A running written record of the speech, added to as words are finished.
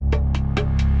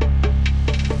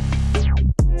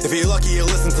If you're lucky, you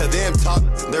listen to them talk.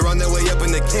 They're on their way up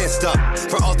and they can't stop.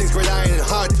 For all things gridiron and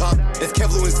hard top, it's Kev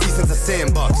Lewinsky since the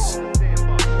Sandbox.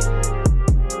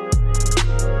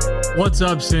 What's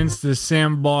up, since the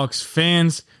Sandbox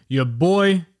fans? Your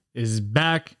boy is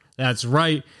back. That's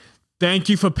right. Thank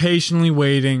you for patiently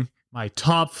waiting. My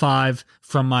top 5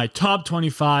 from my top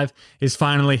 25 is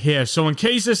finally here. So in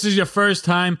case this is your first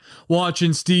time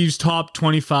watching Steve's top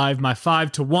 25, my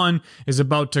 5 to 1 is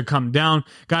about to come down.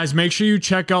 Guys, make sure you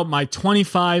check out my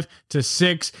 25 to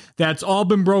 6. That's all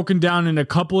been broken down in a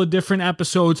couple of different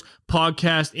episodes,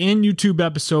 podcast and YouTube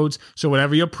episodes. So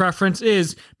whatever your preference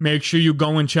is, make sure you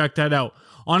go and check that out.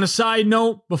 On a side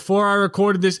note, before I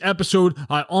recorded this episode,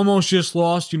 I almost just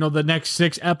lost, the next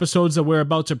 6 episodes that we're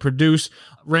about to produce.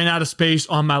 Ran out of space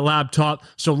on my laptop,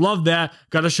 so love that.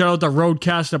 Got to shout out the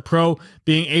Rodecaster Pro.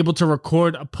 Being able to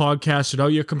record a podcast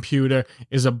without your computer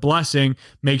is a blessing.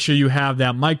 Make sure you have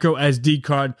that micro SD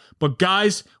card. But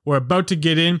guys, we're about to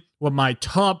get in with my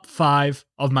top 5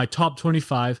 of my top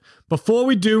 25. Before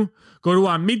we do, go to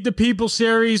our Meet the People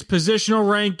series, positional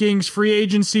rankings, free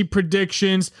agency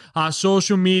predictions, our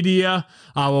social media,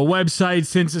 our website,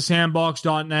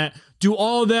 sincethesandbox.net. Do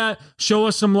all that. Show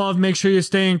us some love. Make sure you're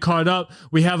staying caught up.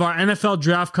 We have our NFL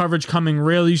draft coverage coming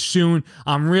really soon.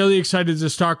 I'm really excited to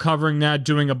start covering that,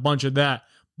 doing a bunch of that.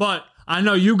 But I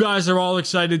know you guys are all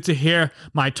excited to hear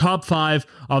my top 5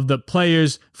 of the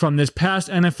players from this past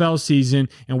NFL season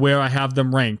and where I have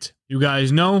them ranked. You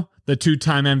guys know the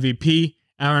 2-time MVP,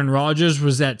 Aaron Rodgers,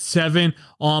 was at 7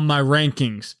 on my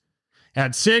rankings.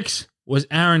 At 6 was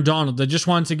Aaron Donald. I just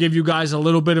wanted to give you guys a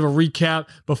little bit of a recap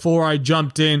before I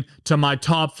jumped in to my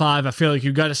top 5. I feel like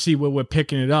you got to see where we're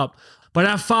picking it up. But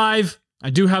at 5, I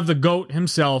do have the GOAT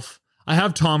himself. I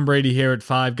have Tom Brady here at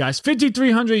 5, guys.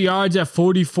 5,300 yards at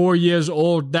 44 years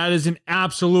old. That is an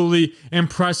absolutely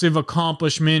impressive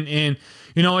accomplishment. And,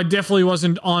 it definitely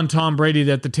wasn't on Tom Brady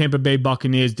that the Tampa Bay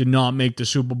Buccaneers did not make the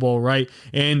Super Bowl, right?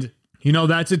 And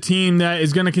that's a team that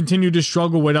is going to continue to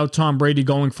struggle without Tom Brady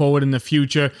going forward in the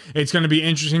future. It's going to be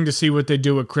interesting to see what they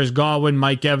do with Chris Godwin,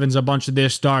 Mike Evans, a bunch of their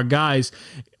star guys.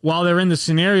 While they're in the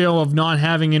scenario of not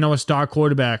having, a star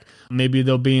quarterback, maybe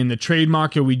they'll be in the trade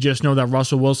market. We just know that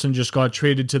Russell Wilson just got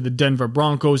traded to the Denver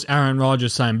Broncos. Aaron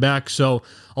Rodgers signed back. So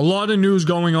a lot of news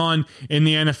going on in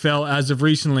the NFL as of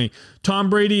recently. Tom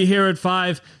Brady here at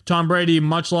 5. Tom Brady,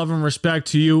 much love and respect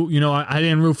to you. I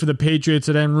didn't root for the Patriots.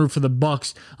 I didn't root for the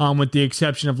Bucs, with the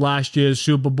exception of last year's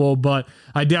Super Bowl. But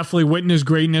I definitely witnessed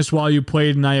greatness while you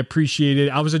played, and I appreciate it.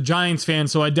 I was a Giants fan,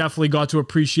 so I definitely got to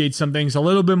appreciate some things a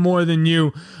little bit more than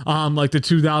you, like the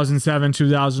 2007,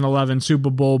 2011 Super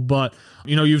Bowl. But,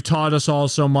 you've taught us all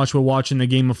so much with watching the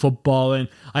game of football, and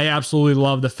I absolutely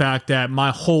love the fact that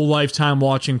my whole lifetime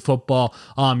watching football,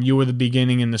 you were the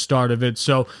beginning and the start of it.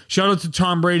 So shout out to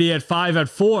Tom Brady at 5. At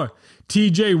 4,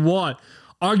 TJ Watt.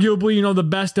 Arguably, the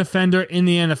best defender in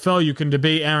the NFL. You can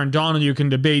debate Aaron Donald. You can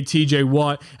debate TJ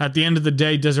Watt. At the end of the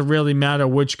day, does it really matter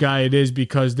which guy it is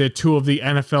because they're 2 of the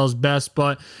NFL's best?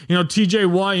 But, TJ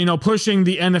Watt, pushing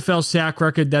the NFL sack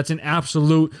record, that's an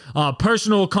absolute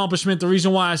personal accomplishment. The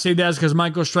reason why I say that is because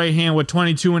Michael Strahan with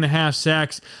 22 and a half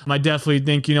sacks, I definitely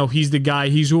think, he's the guy.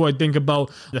 He's who I think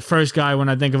about. The first guy when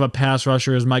I think of a pass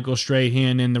rusher is Michael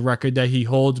Strahan and the record that he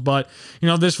holds. But,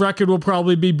 this record will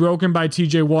probably be broken by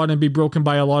TJ Watt and be broken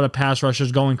by a lot of pass rushers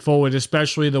going forward,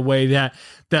 especially the way that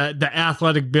the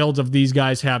athletic builds of these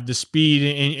guys have. The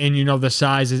speed and the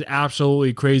size is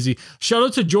absolutely crazy. Shout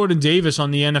out to Jordan Davis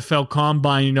on the NFL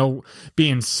Combine,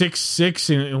 being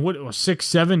 6'6" and what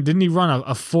 6'7". Didn't he run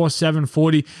a 4.7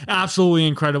 40? Absolutely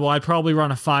incredible. I'd probably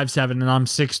run a 5.7 and I'm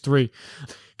 6'3".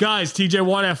 Guys, TJ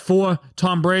Watt at 4,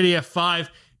 Tom Brady at 5.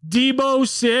 Deebo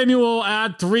Samuel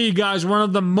at 3, guys. One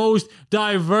of the most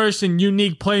diverse and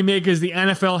unique playmakers the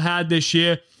NFL had this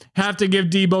year. Have to give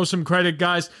Deebo some credit,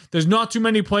 guys. There's not too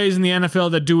many players in the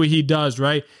NFL that do what he does,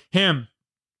 right? Him,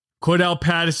 Cordell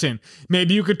Patterson.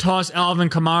 Maybe you could toss Alvin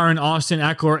Kamara and Austin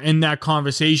Eckler in that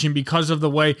conversation because of the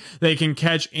way they can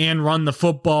catch and run the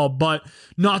football, but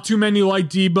not too many like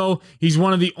Deebo. He's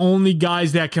one of the only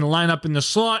guys that can line up in the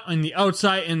slot, on the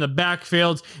outside, in the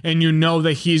backfields, and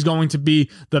that he's going to be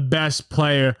the best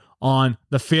player on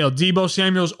the field. Deebo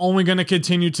Samuel's only going to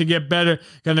continue to get better.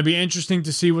 Going to be interesting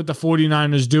to see what the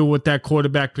 49ers do with that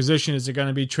quarterback position. Is it going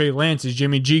to be Trey Lance? Is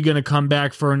Jimmy G going to come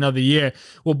back for another year?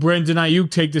 Will Brandon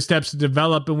Ayuk take the steps to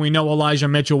develop? And we know Elijah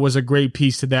Mitchell was a great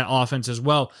piece to that offense as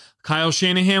well. Kyle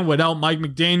Shanahan, without Mike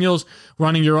McDaniels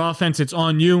running your offense, it's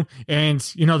on you. And,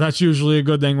 that's usually a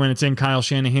good thing when it's in Kyle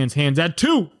Shanahan's hands. At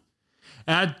two,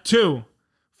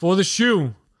 for the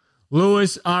shoe,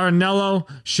 Louis Arenello,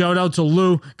 shout out to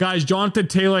Lou. Guys, Jonathan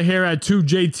Taylor here at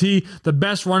 2JT, the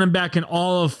best running back in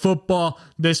all of football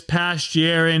this past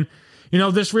year. And,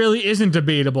 this really isn't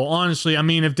debatable, honestly. I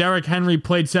mean, if Derrick Henry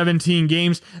played 17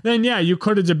 games, then yeah, you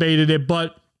could have debated it,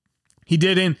 but he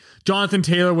didn't. Jonathan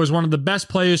Taylor was one of the best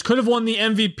players, could have won the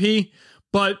MVP.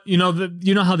 But, you know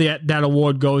how that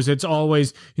award goes. It's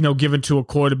always, given to a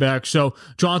quarterback. So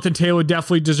Jonathan Taylor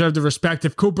definitely deserved the respect.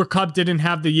 If Cooper Kupp didn't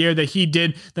have the year that he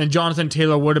did, then Jonathan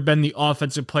Taylor would have been the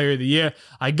Offensive Player of the Year.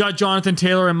 I got Jonathan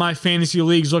Taylor in my fantasy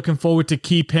leagues. Looking forward to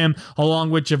keep him along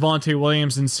with Javonte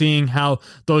Williams and seeing how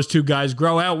those two guys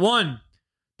grow. At 1,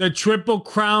 the Triple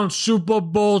Crown Super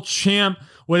Bowl champ,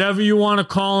 whatever you want to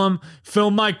call him,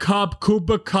 fill my cup,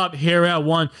 Cooper Kupp here at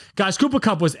 1. Guys, Cooper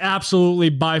Kupp was absolutely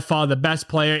by far the best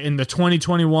player in the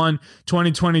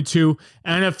 2021-2022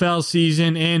 NFL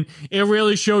season, and it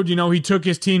really showed, he took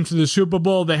his team to the Super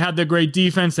Bowl. They had the great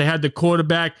defense, they had the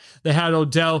quarterback, they had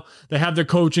Odell, they had the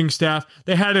coaching staff,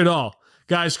 they had it all.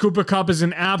 Guys, Cooper Kupp is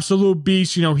an absolute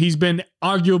beast. He's been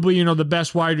arguably, the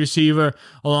best wide receiver,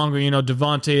 along with,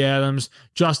 Devontae Adams,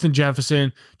 Justin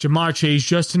Jefferson, Jamar Chase,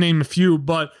 just to name a few.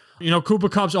 But, Cooper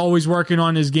Kupp's always working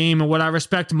on his game, and what I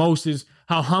respect most is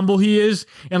how humble he is.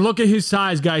 And look at his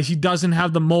size, guys. He doesn't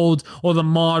have the mold or the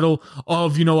model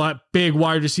of, a big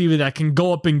wide receiver that can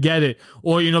go up and get it,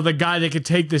 or, the guy that can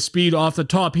take the speed off the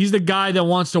top. He's the guy that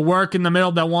wants to work in the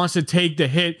middle, that wants to take the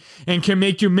hit and can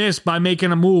make you miss by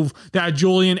making a move, that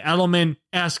Julian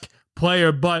Edelman-esque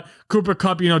player. But Cooper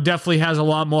Kupp, definitely has a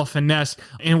lot more finesse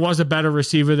and was a better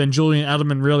receiver than Julian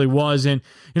Edelman really was. And,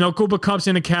 Cooper Kupp's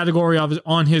in a category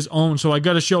on his own, so I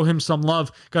got to show him some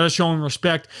love, got to show him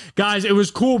respect. Guys, it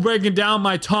was cool breaking down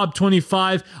my top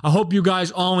 25. I hope you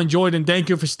guys all enjoyed, and thank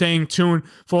you for staying tuned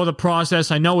for the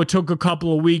process. I know it took a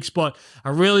couple of weeks, but I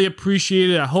really appreciate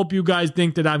it. I hope you guys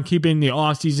think that I'm keeping the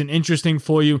offseason interesting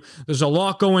for you. There's a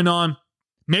lot going on.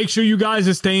 Make sure you guys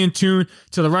are staying tuned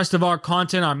to the rest of our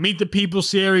content, our Meet the People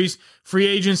series, free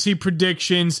agency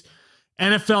predictions,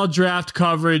 NFL draft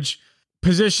coverage,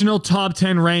 positional top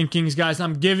 10 rankings. Guys,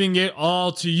 I'm giving it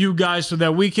all to you guys so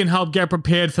that we can help get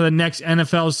prepared for the next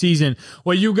NFL season.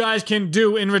 What you guys can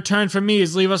do in return for me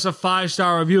is leave us a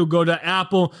 5-star review. Go to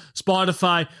Apple,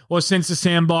 Spotify, or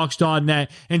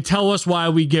SinceTheSandbox.net and tell us why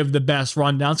we give the best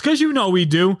rundowns, because we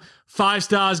do. 5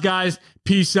 stars, guys.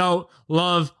 Peace out.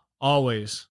 Love. Always.